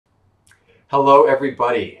Hello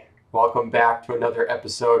everybody, welcome back to another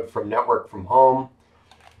episode from Network from Home.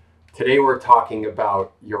 Today we're talking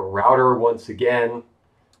about your router once again.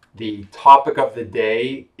 The topic of the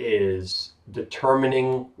day is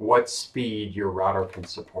determining what speed your router can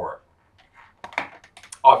support.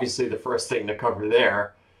 Obviously the first thing to cover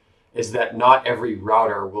there is that not every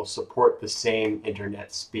router will support the same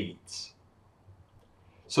internet speeds.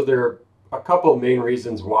 So there are a couple of main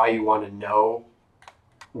reasons why you want to know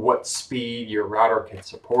what speed your router can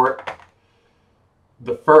support.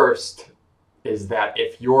 The first is that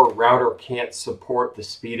if your router can't support the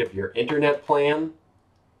speed of your internet plan,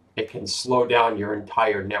 it can slow down your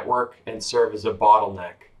entire network and serve as a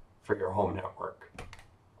bottleneck for your home network.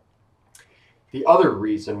 The other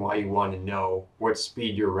reason why you want to know what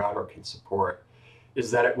speed your router can support is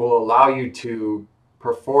that it will allow you to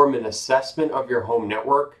perform an assessment of your home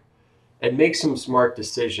network and make some smart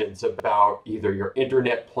decisions about either your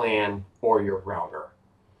internet plan or your router.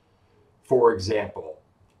 For example,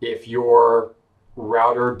 if your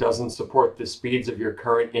router doesn't support the speeds of your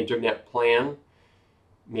current internet plan,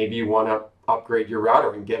 maybe you want to upgrade your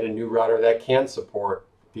router and get a new router that can support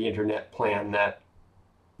the internet plan that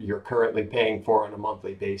you're currently paying for on a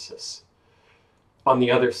monthly basis. On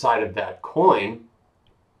the other side of that coin,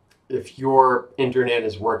 if your internet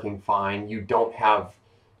is working fine, you don't have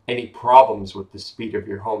any problems with the speed of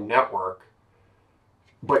your home network,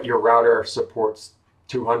 but your router supports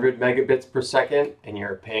 200 megabits per second and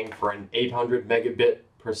you're paying for an 800 megabit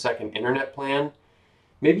per second internet plan,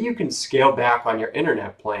 maybe you can scale back on your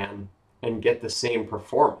internet plan and get the same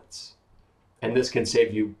performance. And this can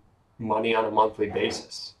save you money on a monthly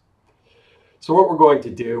basis. So what we're going to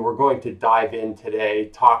do, we're going to dive in today,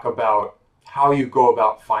 talk about how you go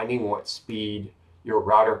about finding what speed your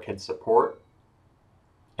router can support,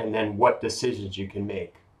 and then what decisions you can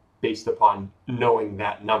make based upon knowing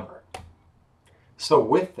that number. So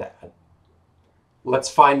with that, let's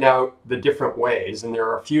find out the different ways, and there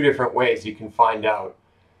are a few different ways you can find out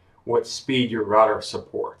what speed your router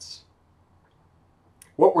supports.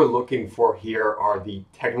 What we're looking for here are the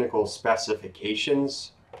technical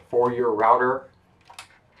specifications for your router.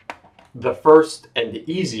 The first and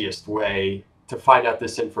the easiest way to find out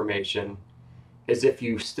this information is if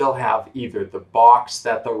you still have either the box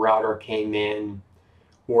that the router came in,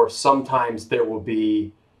 or sometimes there will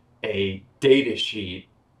be a data sheet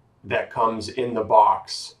that comes in the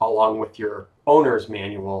box along with your owner's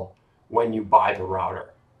manual when you buy the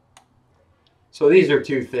router. So these are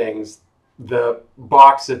two things. The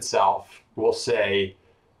box itself will say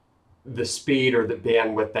the speed or the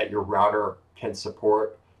bandwidth that your router can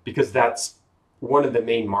support, because that's one of the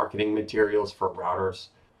main marketing materials for routers.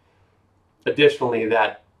 Additionally,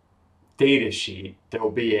 that data sheet, there will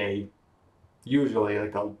be usually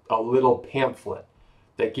like a little pamphlet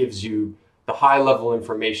that gives you the high level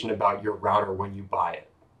information about your router when you buy it.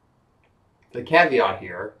 The caveat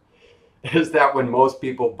here is that when most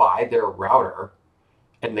people buy their router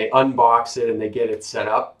and they unbox it and they get it set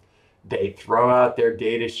up, they throw out their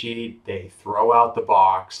data sheet, they throw out the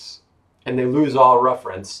box, and they lose all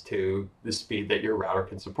reference to the speed that your router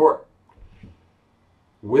can support.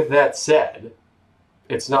 With that said,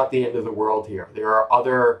 it's not the end of the world here.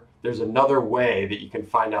 There's another way that you can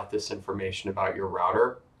find out this information about your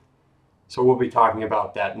router. So we'll be talking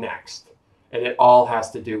about that next. And it all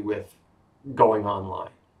has to do with going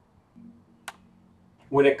online.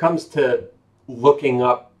 When it comes to looking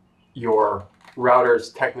up your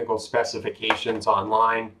router's technical specifications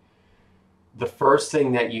online, the first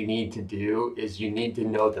thing that you need to do is you need to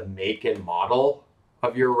know the make and model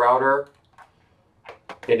of your router.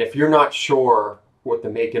 And if you're not sure what the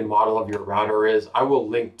make and model of your router is, I will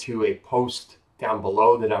link to a post down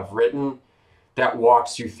below that I've written that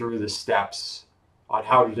walks you through the steps on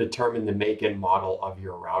how to determine the make and model of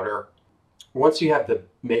your router. Once you have the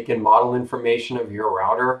make and model information of your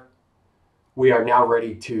router, we are now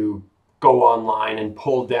ready to go online and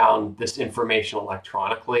pull down this information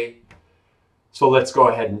electronically. So let's go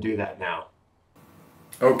ahead and do that now.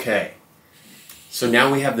 Okay. So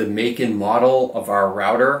now we have the make and model of our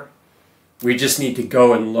router. We just need to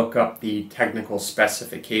go and look up the technical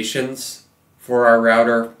specifications for our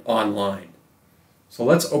router online. So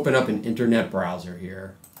let's open up an internet browser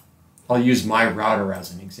here. I'll use my router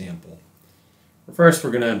as an example. First,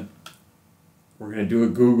 we're gonna do a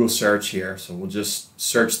Google search here. So we'll just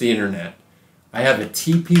search the internet. I have a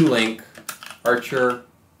TP-Link Archer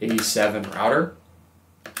A7 router.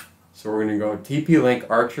 So we're going to go TP-Link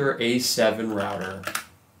Archer A7 router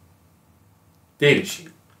datasheet.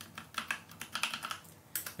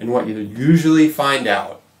 And what you usually find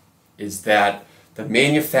out is that the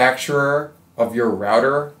manufacturer of your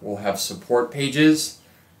router will have support pages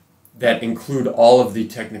that include all of the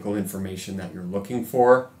technical information that you're looking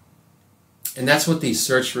for. And that's what these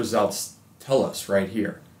search results tell us right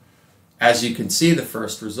here. As you can see, the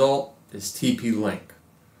first result is TP-Link.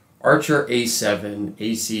 Archer A7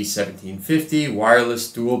 AC1750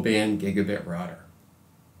 wireless dual band gigabit router.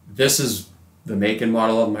 This is the make and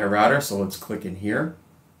model of my router, so let's click in here.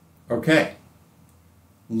 Okay,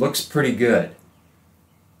 looks pretty good.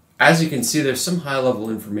 As you can see, there's some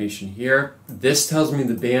high-level information here. This tells me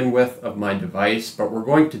the bandwidth of my device, but we're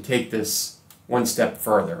going to take this one step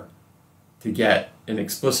further to get an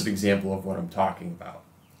explicit example of what I'm talking about.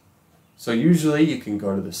 So usually you can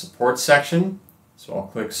go to the support section. So I'll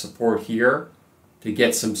click support here to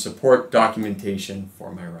get some support documentation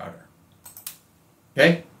for my router.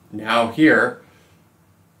 Okay, now here,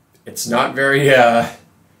 it's not very,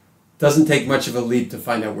 doesn't take much of a leap to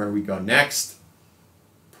find out where we go next.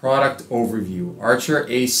 Product overview, Archer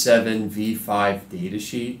A7 V5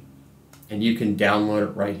 datasheet, and you can download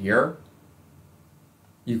it right here.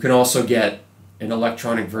 You can also get an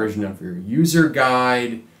electronic version of your user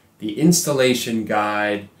guide, the installation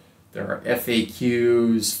guide. There are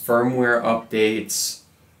FAQs, firmware updates,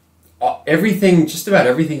 everything, just about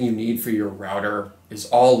everything you need for your router is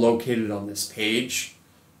all located on this page.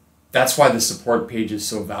 That's why the support page is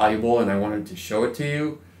so valuable, and I wanted to show it to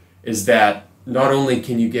you, is that not only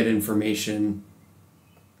can you get information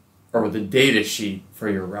or the data sheet for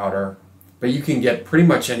your router, but you can get pretty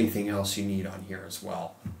much anything else you need on here as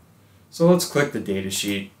well. So let's click the data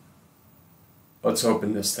sheet. Let's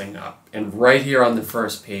open this thing up. And right here on the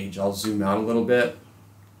first page, I'll zoom out a little bit.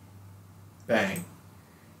 Bang.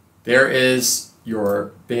 There is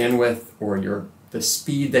your bandwidth or the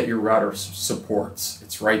speed that your router supports.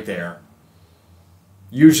 It's right there.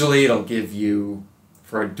 Usually it'll give you,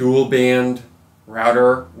 for a dual band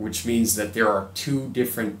router, which means that there are two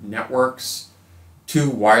different networks, two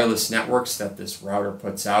wireless networks that this router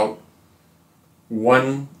puts out.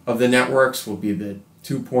 One of the networks will be the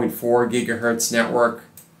 2.4 gigahertz network,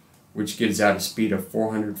 which gives out a speed of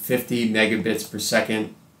 450 megabits per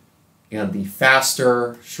second, and the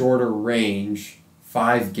faster, shorter range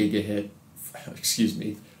 5 gigahertz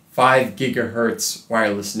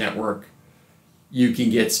wireless network. You can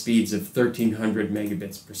get speeds of 1300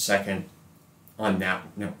 megabits per second on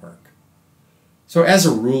that network. So as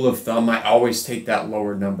a rule of thumb, I always take that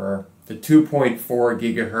lower number. The 2.4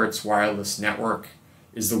 gigahertz wireless network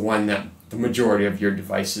is the one that the majority of your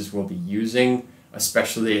devices will be using,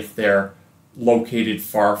 especially if they're located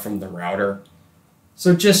far from the router.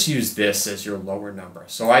 So just use this as your lower number.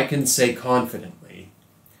 So I can say confidently,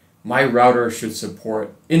 my router should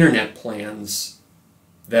support internet plans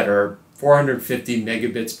that are 450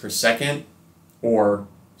 megabits per second or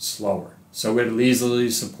slower. So it'll easily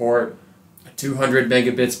support a 200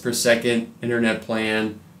 megabits per second internet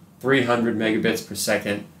plan, 300 megabits per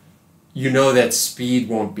second. You know that speed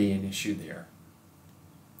won't be an issue there.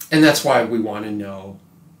 And that's why we want to know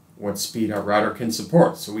what speed our router can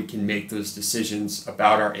support so we can make those decisions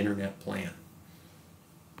about our internet plan.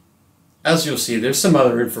 As you'll see, there's some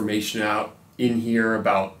other information out in here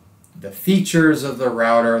about the features of the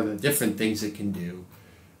router, the different things it can do.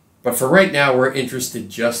 But for right now, we're interested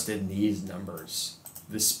just in these numbers.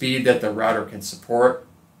 The speed that the router can support.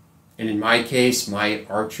 And in my case, my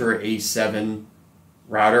Archer A7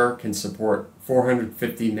 router can support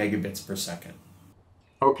 450 megabits per second.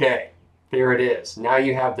 Okay, there it is. Now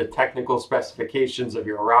you have the technical specifications of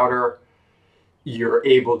your router. You're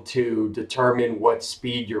able to determine what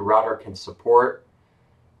speed your router can support,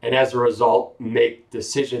 and as a result, make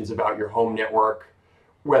decisions about your home network,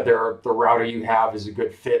 whether the router you have is a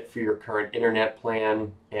good fit for your current internet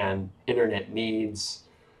plan and internet needs,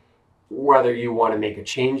 whether you want to make a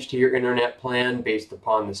change to your internet plan based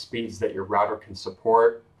upon the speeds that your router can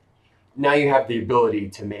support. Now you have the ability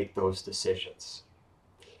to make those decisions.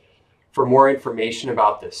 For more information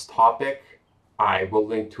about this topic, I will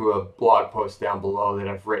link to a blog post down below that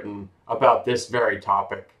I've written about this very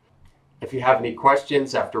topic. If you have any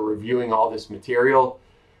questions after reviewing all this material,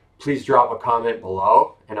 please drop a comment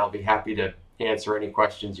below and I'll be happy to answer any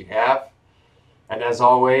questions you have. And as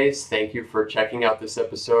always, thank you for checking out this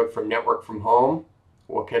episode from Network from Home.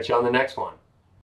 We'll catch you on the next one.